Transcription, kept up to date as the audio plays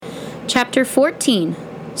Chapter 14,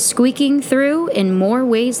 Squeaking Through in More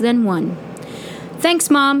Ways Than One. Thanks,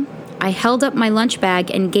 Mom. I held up my lunch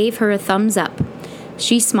bag and gave her a thumbs up.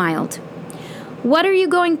 She smiled. What are you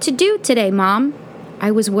going to do today, Mom?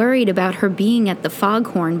 I was worried about her being at the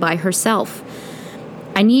Foghorn by herself.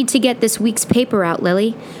 I need to get this week's paper out,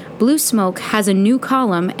 Lily. Blue Smoke has a new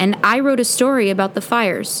column, and I wrote a story about the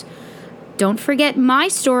fires. Don't forget my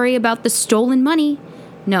story about the stolen money.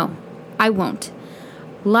 No, I won't.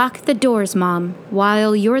 Lock the doors, Mom,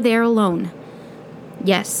 while you're there alone.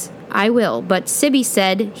 Yes, I will, but Sibby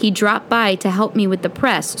said he dropped by to help me with the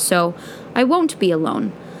press, so I won't be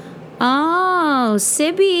alone. Oh,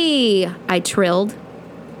 Sibby, I trilled.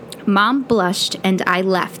 Mom blushed and I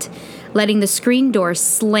left, letting the screen door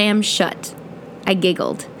slam shut. I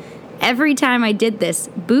giggled. Every time I did this,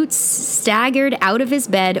 Boots staggered out of his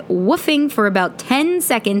bed, woofing for about 10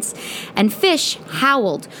 seconds, and Fish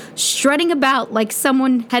howled, strutting about like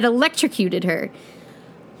someone had electrocuted her.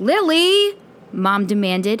 Lily, Mom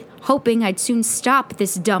demanded, hoping I'd soon stop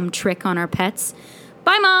this dumb trick on our pets.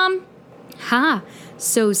 Bye, Mom. Ha,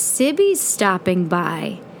 so Sibby's stopping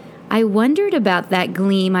by. I wondered about that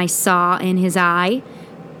gleam I saw in his eye.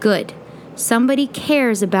 Good. Somebody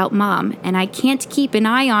cares about Mom, and I can't keep an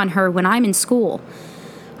eye on her when I'm in school.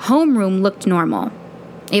 Homeroom looked normal.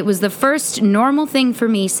 It was the first normal thing for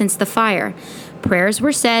me since the fire. Prayers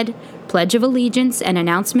were said, Pledge of Allegiance, and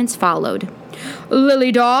announcements followed.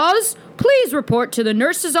 Lily Dawes, please report to the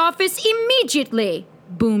nurse's office immediately,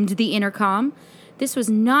 boomed the intercom. This was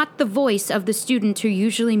not the voice of the student who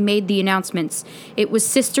usually made the announcements. It was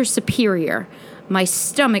Sister Superior. My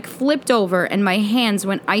stomach flipped over and my hands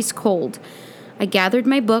went ice cold. I gathered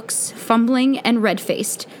my books, fumbling and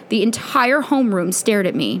red-faced. The entire homeroom stared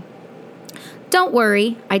at me. Don't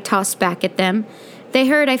worry, I tossed back at them. They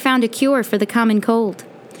heard I found a cure for the common cold.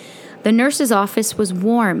 The nurse's office was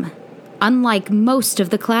warm, unlike most of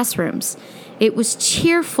the classrooms. It was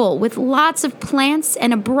cheerful, with lots of plants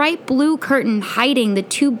and a bright blue curtain hiding the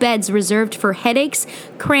 2 beds reserved for headaches,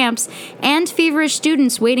 cramps, and feverish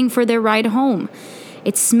students waiting for their ride home.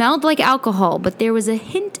 It smelled like alcohol, but there was a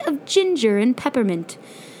hint of ginger and peppermint.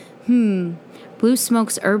 Blue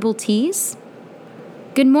Smoke's herbal teas?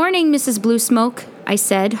 Good morning, Mrs. Blue Smoke, I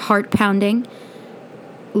said, heart pounding.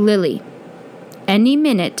 Lily, any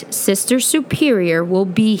minute Sister Superior will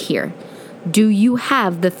be here. Do you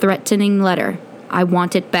have the threatening letter? I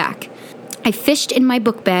want it back. I fished in my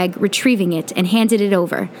book bag, retrieving it, and handed it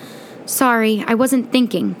over. Sorry, I wasn't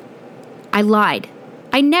thinking. I lied.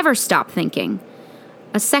 I never stop thinking.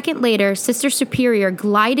 A second later, Sister Superior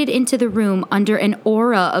glided into the room under an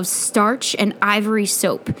aura of starch and ivory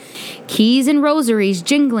soap, keys and rosaries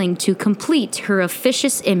jingling to complete her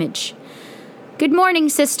officious image. Good morning,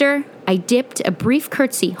 Sister. I dipped a brief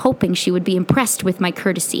curtsy, hoping she would be impressed with my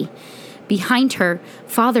courtesy. Behind her,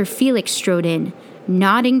 Father Felix strode in,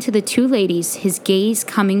 nodding to the 2 ladies, his gaze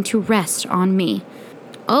coming to rest on me.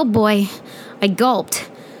 Oh boy, I gulped,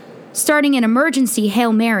 starting an emergency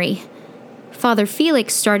Hail Mary. Father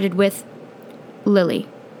Felix started with, Lily,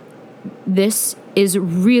 this is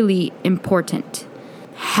really important.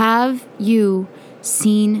 Have you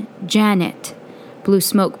seen Janet? Blue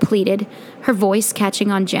Smoke pleaded, her voice catching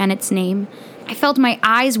on Janet's name. I felt my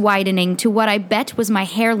eyes widening to what I bet was my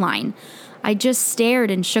hairline. I just stared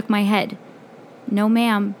and shook my head. No,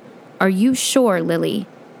 ma'am. Are you sure, Lily?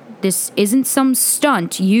 This isn't some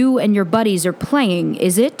stunt you and your buddies are playing,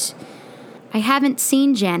 is it? I haven't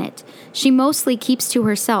seen Janet. She mostly keeps to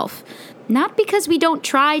herself. Not because we don't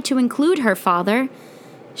try to include her, Father.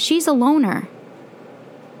 She's a loner.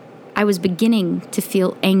 I was beginning to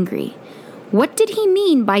feel angry. What did he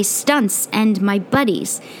mean by stunts and my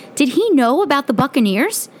buddies? Did he know about the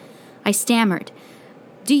Buccaneers? I stammered.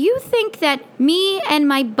 Do you think that me and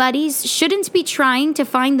my buddies shouldn't be trying to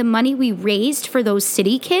find the money we raised for those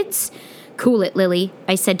city kids? Cool it, Lily,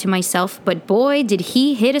 I said to myself, but boy, did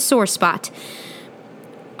he hit a sore spot.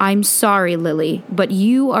 I'm sorry, Lily, but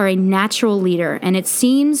you are a natural leader, and it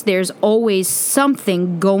seems there's always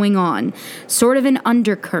something going on, sort of an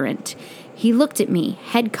undercurrent. He looked at me,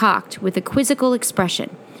 head cocked, with a quizzical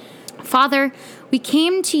expression. Father, we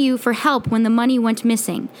came to you for help when the money went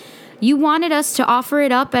missing. You wanted us to offer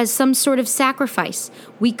it up as some sort of sacrifice.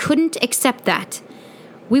 We couldn't accept that.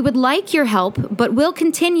 We would like your help, but we'll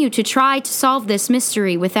continue to try to solve this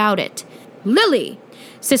mystery without it. Lily!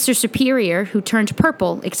 Sister Superior, who turned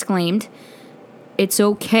purple, exclaimed. It's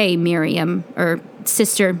okay,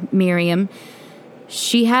 Sister Miriam.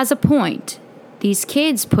 She has a point. These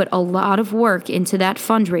kids put a lot of work into that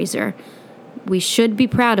fundraiser. We should be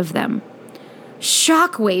proud of them.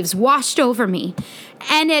 Shockwaves washed over me.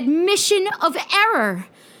 An admission of error.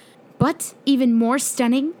 But even more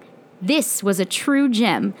stunning, this was a true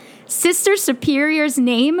gem. Sister Superior's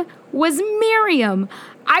name was Miriam.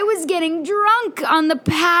 I was getting drunk on the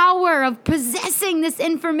power of possessing this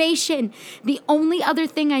information. The only other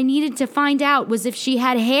thing I needed to find out was if she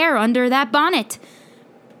had hair under that bonnet.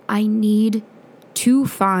 I need to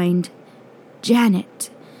find Janet.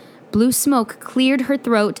 Blue smoke cleared her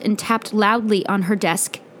throat and tapped loudly on her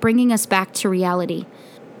desk, bringing us back to reality.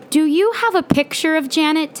 Do you have a picture of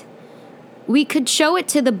Janet? We could show it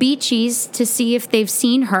to the Beachies to see if they've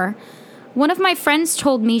seen her. One of my friends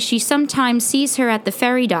told me she sometimes sees her at the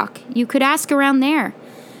ferry dock. You could ask around there.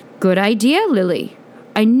 Good idea, Lily.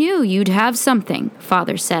 I knew you'd have something,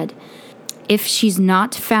 Father said. If she's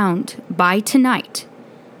not found by tonight,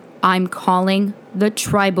 I'm calling the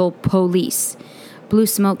tribal police, Blue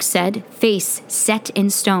Smoke said, face set in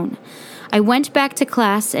stone. I went back to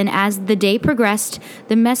class, and as the day progressed,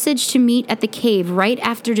 the message to meet at the cave right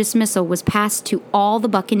after dismissal was passed to all the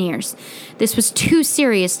Buccaneers. This was too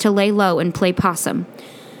serious to lay low and play possum.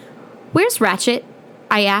 Where's Ratchet?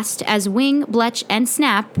 I asked as Wing, Bletch, and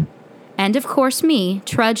Snap, and of course me,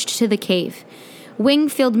 trudged to the cave. Wing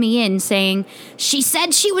filled me in, saying, She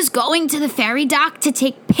said she was going to the ferry dock to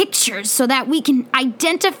take pictures so that we can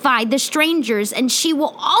identify the strangers, and she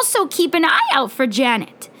will also keep an eye out for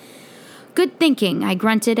Janet. Good thinking, I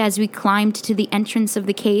grunted as we climbed to the entrance of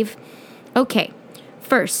the cave. Okay,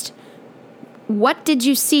 first, what did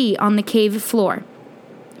you see on the cave floor?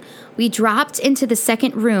 We dropped into the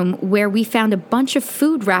second room where we found a bunch of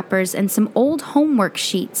food wrappers and some old homework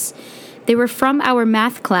sheets. They were from our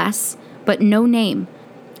math class, but no name.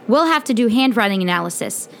 We'll have to do handwriting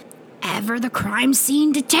analysis. Ever the crime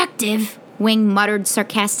scene detective, Wing muttered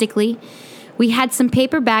sarcastically. We had some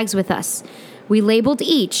paper bags with us. We labeled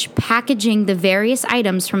each, packaging the various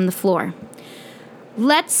items from the floor.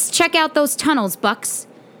 Let's check out those tunnels, Bucks.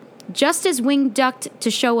 Just as Wing ducked to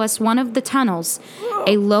show us one of the tunnels,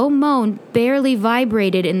 a low moan barely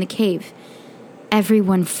vibrated in the cave.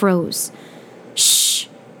 Everyone froze. Shh,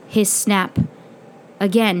 hissed Snap.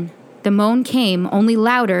 Again, the moan came, only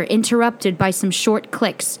louder, interrupted by some short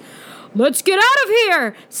clicks. Let's get out of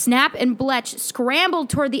here! Snap and Bletch scrambled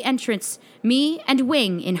toward the entrance, me and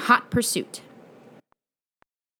Wing in hot pursuit.